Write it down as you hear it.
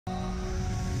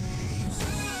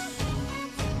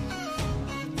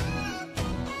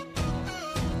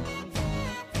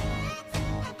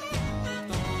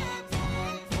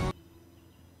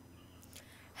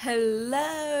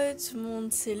Hello tout le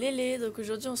monde, c'est Lélé. Donc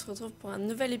aujourd'hui on se retrouve pour un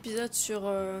nouvel épisode sur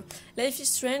Life is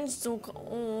Strange. Donc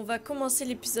on va commencer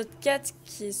l'épisode 4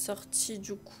 qui est sorti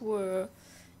du coup il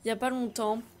n'y a pas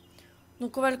longtemps.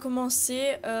 Donc on va le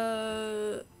commencer.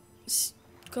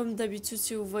 Comme d'habitude,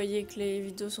 si vous voyez que les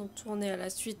vidéos sont tournées à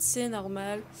la suite, c'est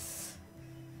normal.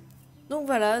 Donc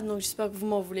voilà, donc j'espère que vous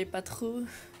m'en voulez pas trop.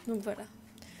 Donc voilà.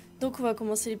 Donc on va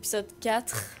commencer l'épisode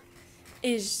 4.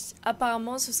 Et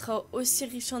apparemment, ce sera aussi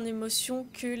riche en émotions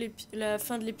que la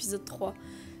fin de l'épisode 3.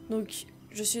 Donc,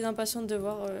 je suis impatiente de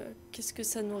voir qu'est-ce que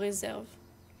ça nous réserve.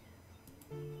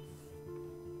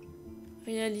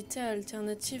 Réalité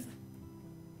alternative.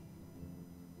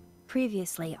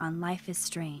 Previously on Life is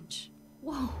Strange.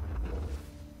 Whoa.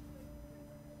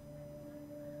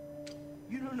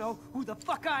 You don't know who the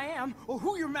fuck I am or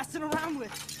who you're messing around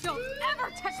with. Don't ever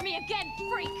touch me again,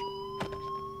 freak!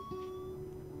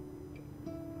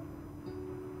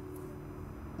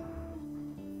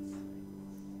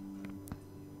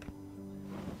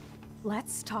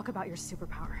 Let's talk about your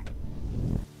superpower.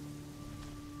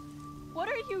 What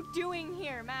are you doing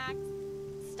here, Max?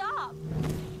 Stop!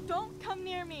 Don't come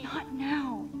near me! Not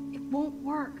now. It won't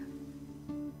work.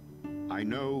 I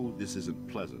know this isn't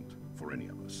pleasant for any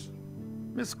of us.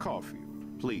 Miss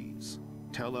Caulfield, please,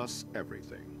 tell us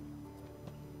everything.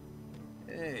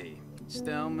 Hey, it's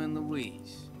Thelma and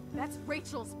Louise. That's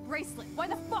Rachel's bracelet. Why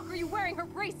the fuck are you wearing her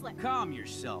bracelet? Calm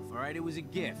yourself, all right? It was a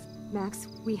gift. Max,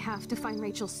 we have to find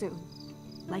Rachel soon.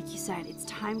 Like you said, it's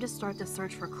time to start the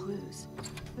search for clues.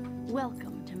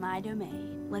 Welcome to my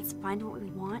domain. Let's find what we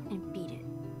want and beat it.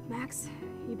 Max,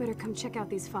 you better come check out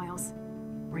these files.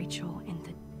 Rachel in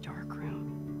the dark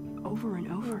room. Over and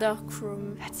over. Dark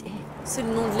Room. That's it. C'est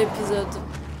le nom de l'épisode.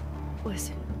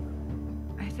 Listen,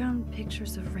 I found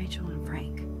pictures of Rachel and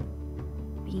Frank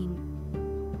being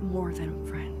more than a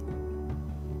friend.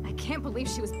 I can't believe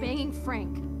she was banging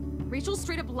Frank. Rachel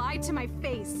straight up lied to my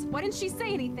face. Why didn't she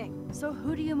say anything? So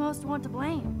who do you most want to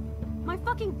blame? My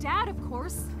fucking dad, of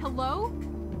course. Hello?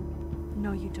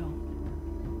 No, you don't.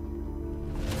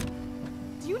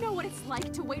 Do you know what it's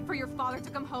like to wait for your father to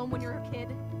come home when you're a kid?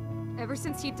 Ever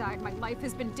since he died, my life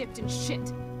has been dipped in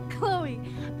shit. Chloe,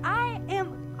 I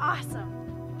am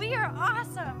awesome. We are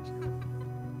awesome.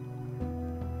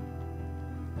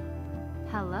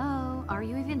 Hello? Are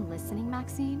you even listening,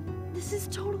 Maxine? This is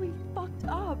totally fucked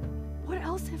up. What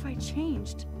else have I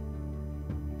changed?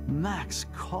 Max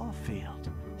Caulfield.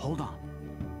 Hold on.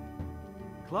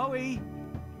 Chloe,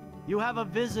 you have a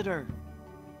visitor.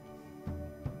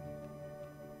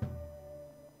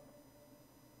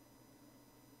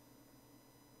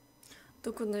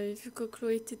 Donc on avait vu que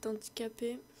Chloé était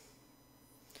handicapée.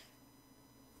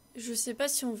 Je sais pas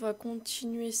si on va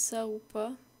continuer ça ou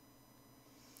pas.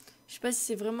 Je sais pas si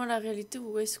c'est vraiment la réalité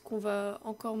ou est-ce qu'on va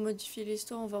encore modifier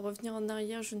l'histoire, on va revenir en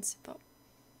arrière, je ne sais pas.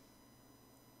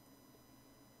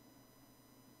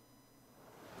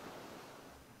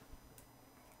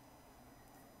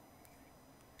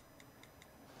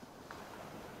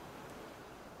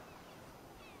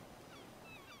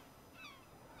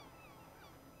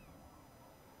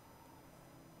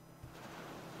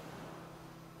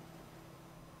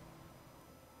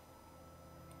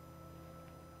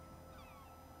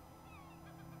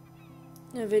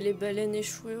 Il y avait les baleines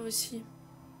échouées aussi.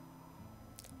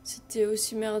 C'était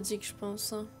aussi merdique, je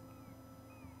pense. Hein.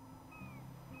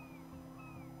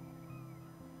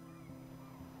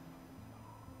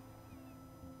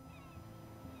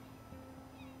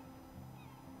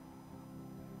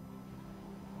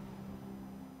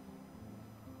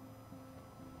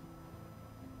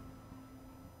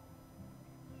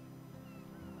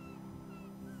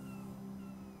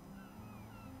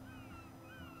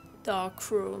 Dark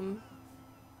Room.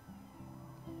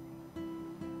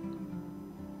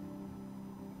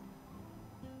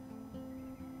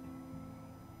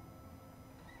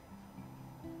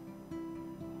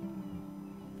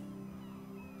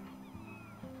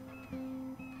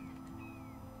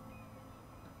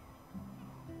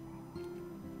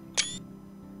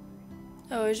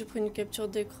 Ah ouais, j'ai pris une capture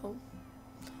d'écran.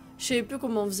 Je savais plus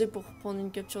comment on faisait pour prendre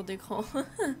une capture d'écran.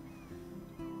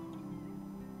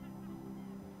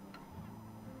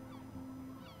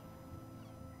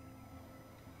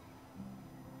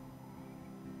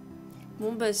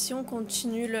 Bon bah si on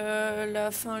continue la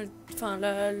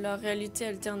réalité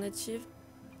alternative.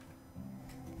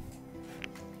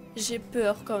 J'ai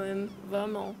peur quand même,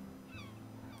 vraiment.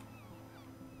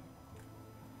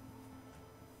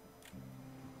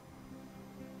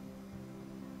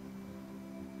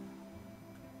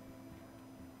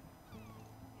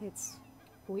 It's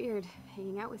weird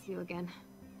hanging out with you again.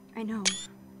 I know.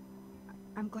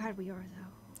 I'm glad we are,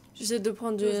 though. J'essaie de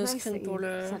prendre du It was nice screen that pour you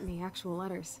le... sent me actual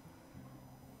letters.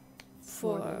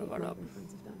 Pour, More than voilà. my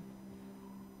friends have done.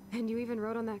 And you even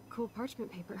wrote on that cool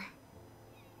parchment paper.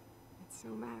 It's so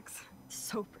Max.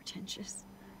 So pretentious.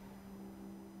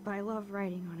 But I love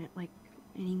writing on it like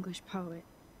an English poet.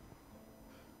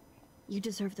 You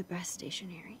deserve the best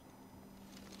stationery.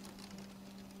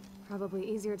 Probably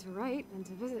easier to write than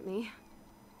to visit me.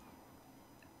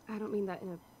 I don't mean that in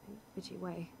a bitchy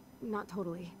way. Not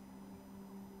totally.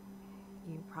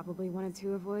 You probably wanted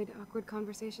to avoid awkward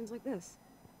conversations like this.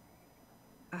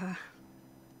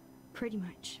 Pretty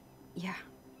much, yeah.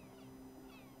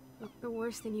 Look, the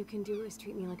worst thing you can do is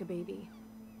treat me like a baby.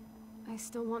 I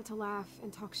still want to laugh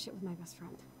and talk shit with my best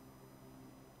friend.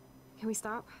 Can we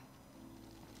stop?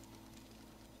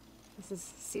 This is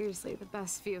seriously the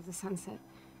best view of the sunset.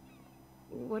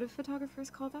 What do photographers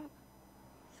call that?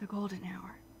 The golden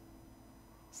hour.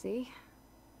 See?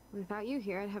 Without you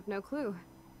here, I'd have no clue.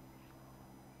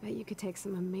 Bet you could take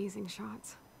some amazing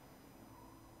shots.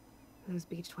 Those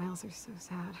beached whales are so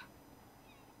sad.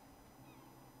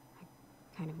 I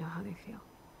kind of know how they feel.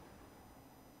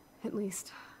 At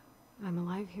least, I'm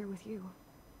alive here with you.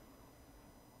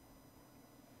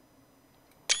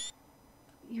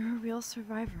 You're a real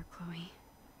survivor, Chloe.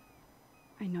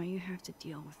 I know you have to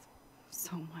deal with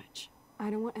so much. I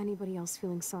don't want anybody else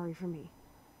feeling sorry for me.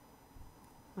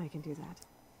 I can do that.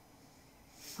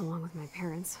 Along with my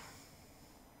parents.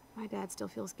 My dad still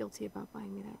feels guilty about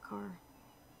buying me that car.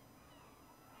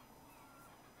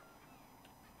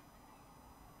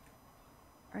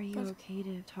 Are you okay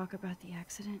to talk about the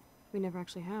accident? We never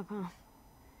actually have, huh?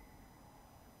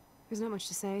 There's not much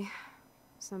to say.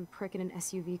 Some prick in an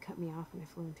SUV cut me off and I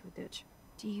flew into a ditch.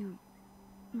 Do you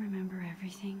remember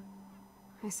everything?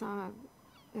 I saw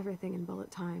everything in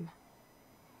bullet time.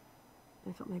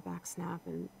 I felt my back snap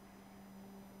and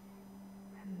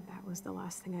that was the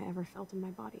last thing I ever felt in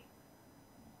my body.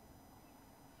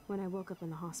 When I woke up in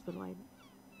the hospital, I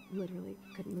literally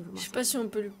couldn't move a Je sais muscle. pas si on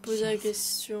peut lui poser la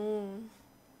question.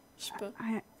 Je sais pas.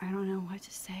 I don't know what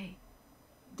to say.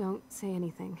 Don't say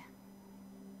anything.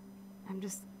 I'm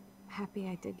just happy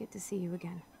I did get to see you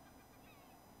again.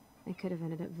 I could have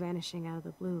ended up vanishing out of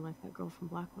the blue like that girl from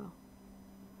Blackwell.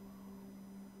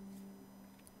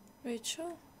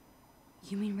 Rachel?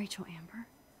 You mean Rachel Amber?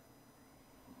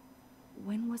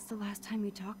 When was the last time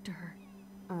you talked to her?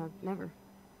 Never.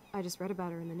 I just read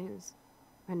about her in the news.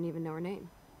 I didn't even know her name.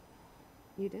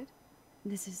 You did?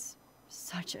 This is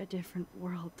such a different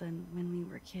world than when we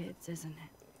were kids, isn't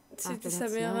it? C'était After sa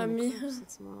that meilleure snow and amie. eclipse,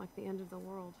 it's more like the end of the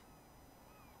world.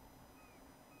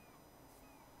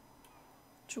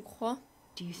 Tu crois?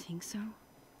 Do you think so?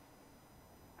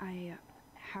 I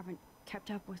haven't kept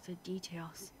up with the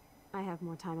details. I have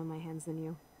more time on my hands than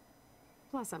you.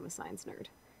 Plus, I'm a science nerd.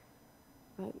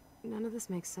 But none of this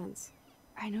makes sense.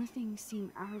 I know things seem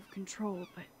out of control,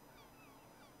 but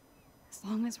as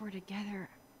long as we're together,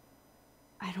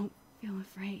 I don't feel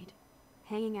afraid.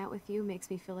 Hanging out with you makes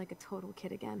me feel like a total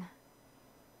kid again.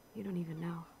 You don't even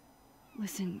know.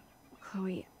 Listen,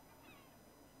 Chloe,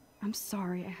 I'm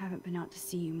sorry I haven't been out to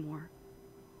see you more.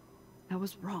 That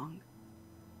was wrong.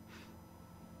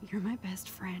 You're my best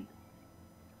friend.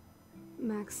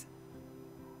 Max,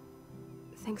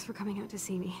 thanks for coming out to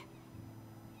see me.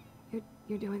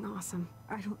 You're doing awesome.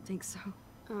 I don't think so.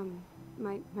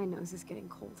 My nose is getting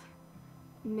cold.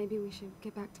 Maybe we should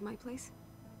get back to my place?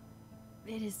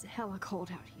 It is hella cold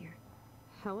out here.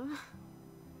 Hella?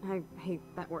 I hate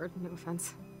that word, no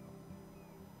offense.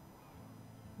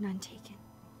 None taken.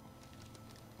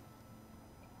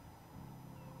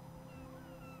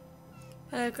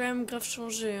 Elle a quand même grave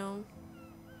changé, hein.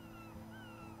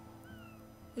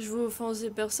 Je veux offenser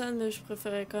personne, mais je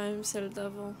préférais quand même celle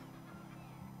d'avant.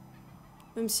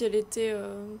 Même si elle était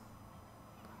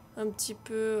un petit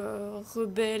peu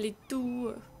rebelle et tout.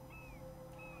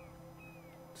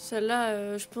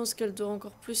 Celle-là, je pense qu'elle doit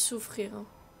encore plus souffrir. Hein.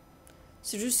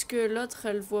 C'est juste que l'autre,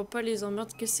 elle voit pas les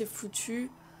emmerdes qu'elle s'est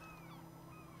foutue.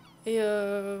 Et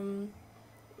elle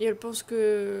pense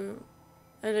que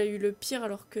elle a eu le pire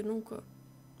alors que non, quoi.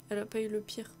 Elle a pas eu le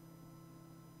pire.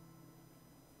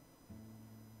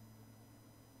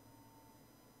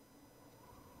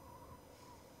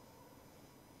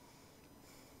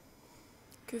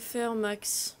 Que faire,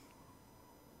 Max?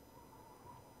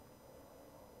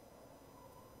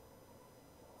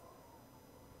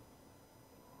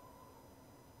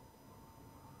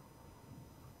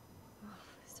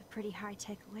 It's a pretty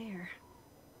high-tech lair.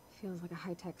 Feels like a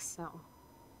high-tech cell.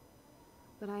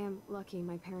 But I am lucky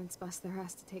my parents bust their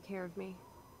ass to take care of me.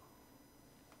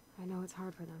 I know it's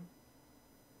hard for them.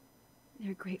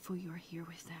 They're grateful you're here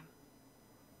with them.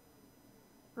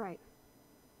 Right.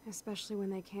 especially when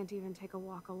they can't even take a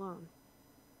walk alone.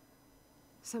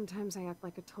 Sometimes I act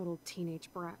like a total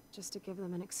teenage brat just to give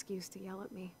them an excuse to yell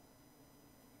at me.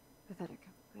 Pathetic,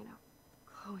 I know.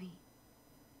 Chloe,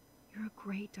 you're a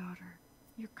great daughter.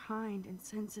 You're kind and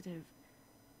sensitive,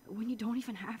 when you don't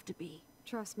even have to be.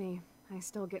 Trust me, I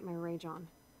still get my rage on.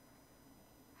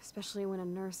 Especially when a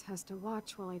nurse has to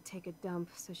watch while I take a dump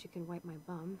so she can wipe my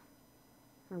bum.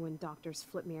 Or when doctors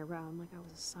flip me around like I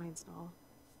was a science doll.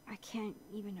 I can't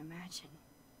even imagine.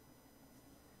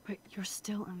 But you're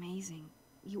still amazing.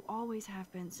 You always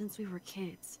have been since we were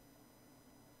kids.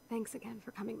 Thanks again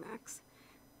for coming, Max.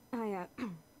 I,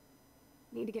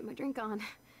 need to get my drink on.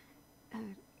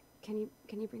 Can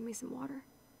you bring me some water?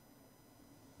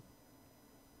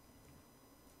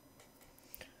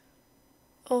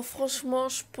 Oh, franchement,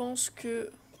 je pense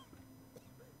que...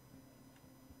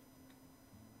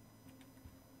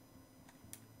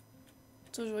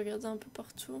 Attends, je regarde un peu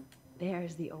partout.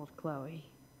 There's the old Chloe.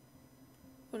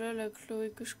 Voilà la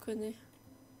Chloé que je connais.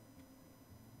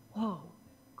 Whoa,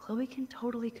 Chloe can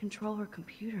totally control her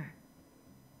computer.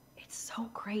 It's so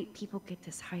great people get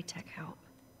this high-tech help.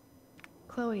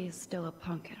 Chloe is still a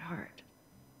punk at heart,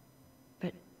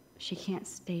 but she can't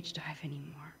stage dive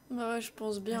anymore. Bah ouais, je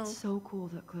pense bien. It's so cool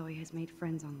that Chloe has made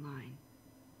friends online.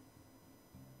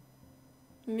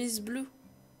 Miss Blue.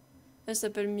 Elle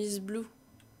s'appelle Miss Blue.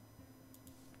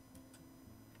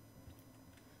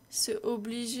 C'est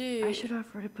obligé. I should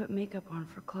offer to put makeup on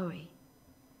for Chloe.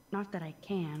 Not that I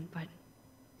can, but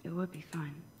it would be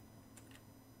fun.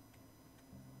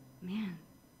 Man,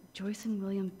 Joyce and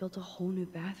William built a whole new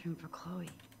bathroom for Chloe.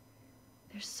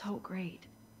 They're so great.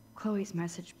 Chloe's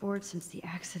message board since the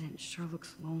accident sure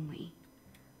looks lonely.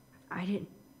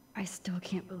 I still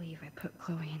can't believe I put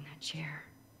Chloe in that chair.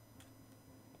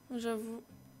 J'avoue.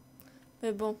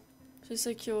 Mais bon, c'est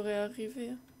ça qui aurait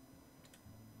arrivé.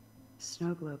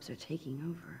 Snow globes are taking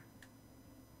over.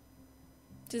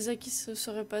 C'est ça qui se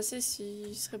serait passé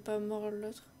s'il serait pas mort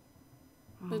l'autre.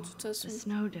 De toute façon. The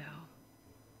snow dough.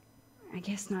 I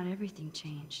guess not everything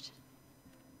changed.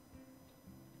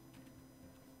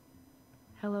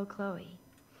 Hello, Chloe.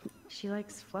 She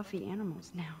likes fluffy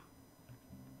animals now.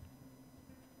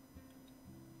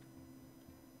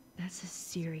 That's a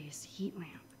serious heat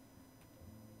lamp.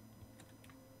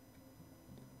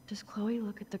 Does Chloe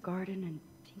look at the garden and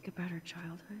think about her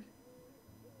childhood?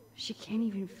 She can't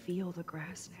even feel the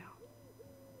grass now.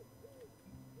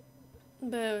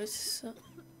 Bah ouais, c'est ça.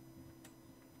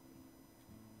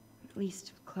 At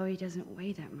least Chloe doesn't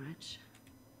weigh that much.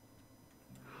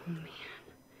 Oh man.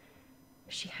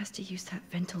 She has to use that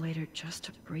ventilator just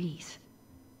to breathe.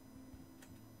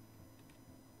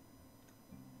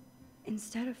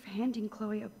 Instead of handing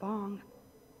Chloe a bong,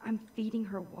 I'm feeding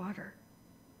her water.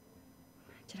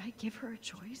 Did I give her a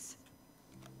choice?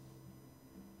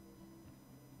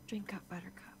 Drink up,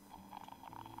 Buttercup.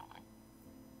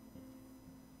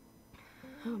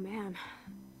 Oh man.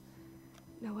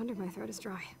 No wonder my throat is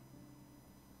dry.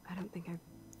 I don't think I've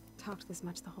talked this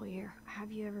much the whole year.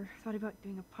 Have you ever thought about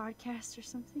doing a podcast or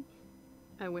something?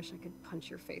 I wish I could punch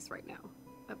your face right now.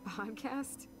 A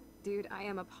podcast? Dude, I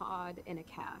am a pod in a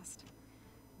cast.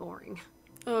 Boring.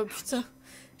 Oh putain.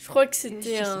 Je crois que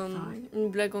c'était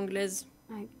une blague anglaise.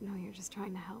 I know you're just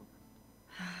trying to help.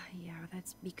 Yeah,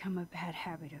 that's become a bad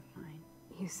habit of mine.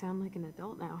 You sound like an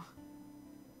adult now.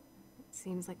 It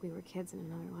seems like we were kids in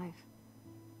another life.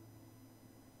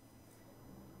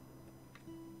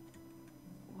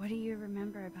 What do you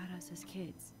remember about us as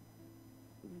kids?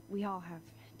 We all have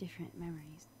different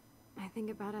memories. I think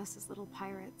about us as little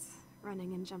pirates,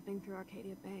 running and jumping through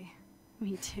Arcadia Bay.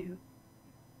 Me too.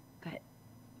 But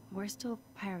we're still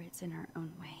pirates in our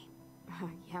own way.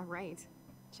 Yeah, right.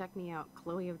 Check me out,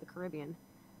 Chloe of the Caribbean.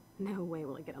 No way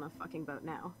will I get on a fucking boat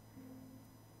now.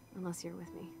 Unless you're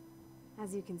with me.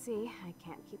 As you can see, I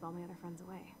can't keep all my other friends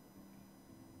away.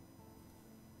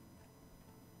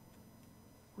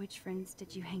 Which friends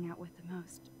did you hang out with the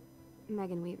most?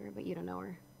 Megan Weaver, but you don't know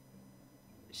her.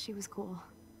 She was cool.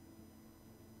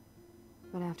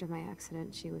 But after my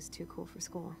accident, she was too cool for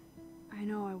school. I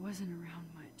know I wasn't around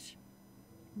much.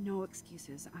 No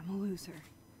excuses, I'm a loser.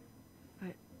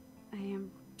 But I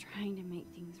am trying to make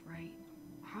things right.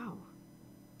 How?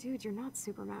 Dude, you're not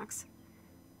Supermax.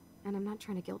 And I'm not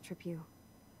trying to guilt trip you.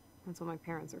 That's what my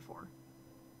parents are for.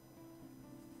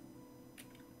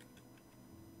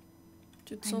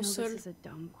 I know this is a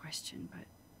dumb question, but...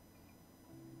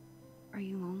 Are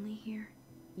you lonely here?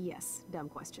 Yes, dumb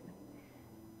question.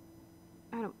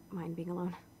 I don't mind being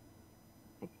alone.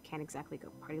 I can't exactly go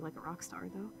party like a rock star,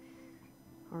 though.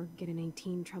 Or get in any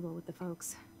teen trouble with the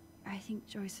folks. I think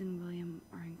Joyce and William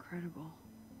are incredible.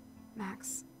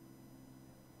 Max,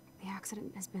 The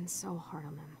accident has been so hard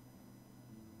on them.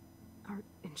 Our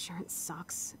insurance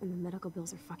sucks, and the medical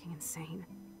bills are fucking insane.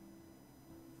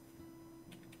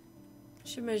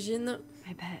 J'imagine.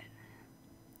 I bet.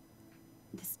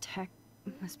 This tech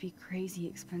must be crazy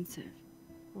expensive.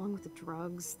 Along with the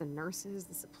drugs, the nurses,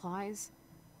 the supplies.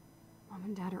 Mom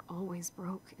and Dad are always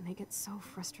broke, and they get so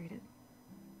frustrated.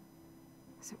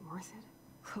 Is it worth it?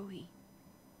 Chloe,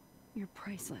 you're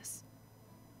priceless.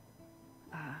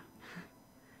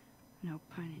 No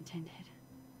pun intended.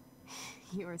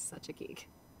 You are such a geek.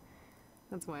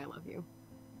 That's why I love you.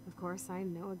 Of course, I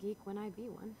know a geek when I be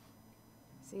one.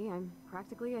 See, I'm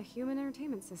practically a human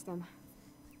entertainment system.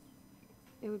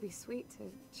 It would be sweet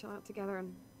to chill out together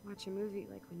and watch a movie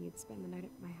like when you'd spend the night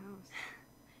at my house.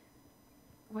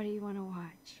 What do you want to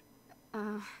watch?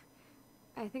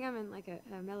 I think I'm in like a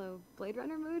mellow Blade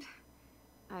Runner mood.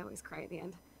 I always cry at the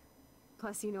end.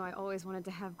 Plus, you know I always wanted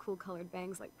to have cool colored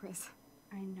bangs like Pris.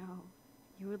 I know.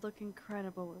 You would look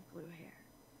incredible with blue hair.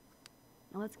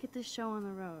 Now let's get this show on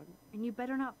the road. And you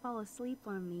better not fall asleep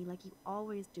on me like you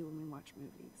always do when we watch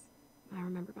movies. I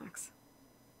remember, Max.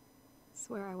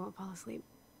 Swear I won't fall asleep.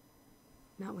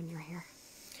 Not when you're here.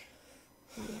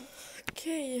 Not yet.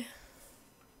 Ok.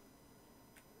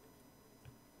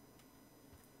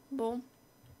 Bon.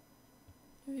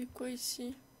 Il y avait quoi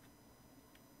ici?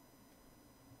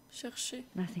 Chercher.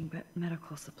 Nothing but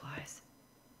medical supplies.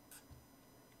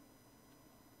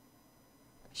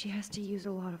 She has to use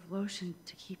a lot of lotion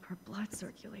to keep her blood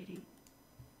circulating.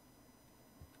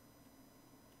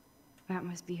 That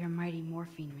must be her mighty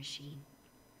morphine machine.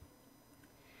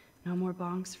 No more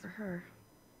bongs for her.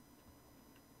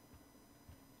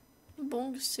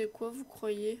 Bong, c'est quoi, vous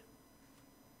croyez?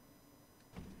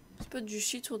 C'est pas du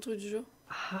shit ou un truc du genre?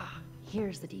 Ah,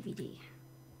 here's the DVD.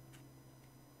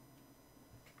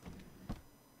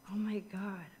 Oh my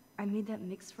god, I made that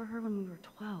mix for her when we were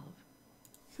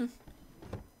 12.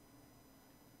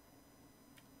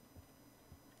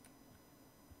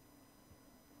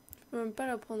 Je peux même pas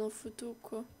la prendre en photo,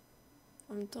 quoi.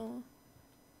 En même temps...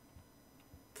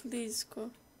 Please, quoi.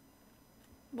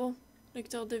 Bon,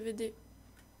 lecteur DVD.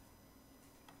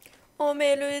 On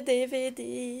met le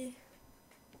DVD.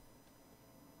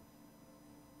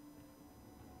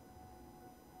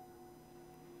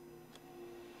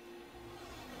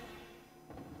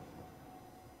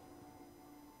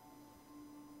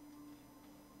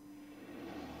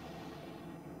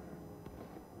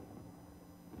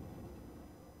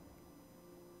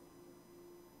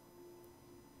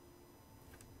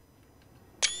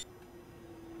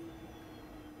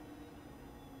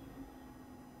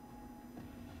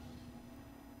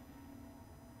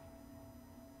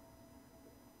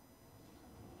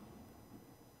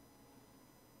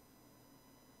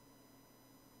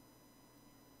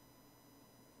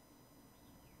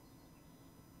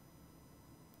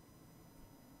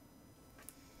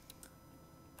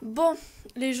 Bon,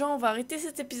 les gens, on va arrêter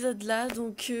cet épisode-là,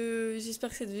 donc j'espère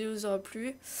que cette vidéo vous aura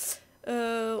plu.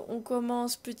 On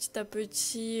commence petit à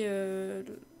petit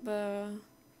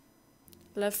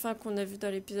la fin qu'on a vue dans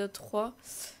l'épisode 3.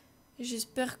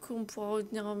 J'espère qu'on pourra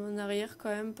retenir en arrière quand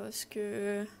même, parce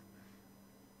que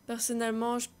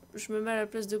personnellement, je me mets à la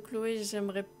place de Chloé,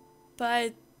 j'aimerais pas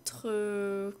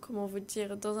être, comment vous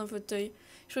dire, dans un fauteuil.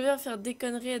 Je préfère faire des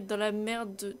conneries, être dans la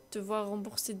merde, de devoir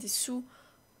rembourser des sous,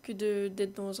 que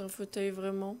d'être dans un fauteuil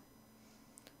vraiment.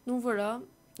 Donc voilà,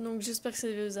 donc j'espère que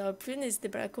cette vidéo vous aura plu, n'hésitez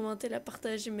pas à la commenter, la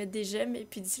partager, mettre des j'aime, et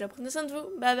puis d'ici là, prenez soin de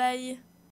vous, bye bye.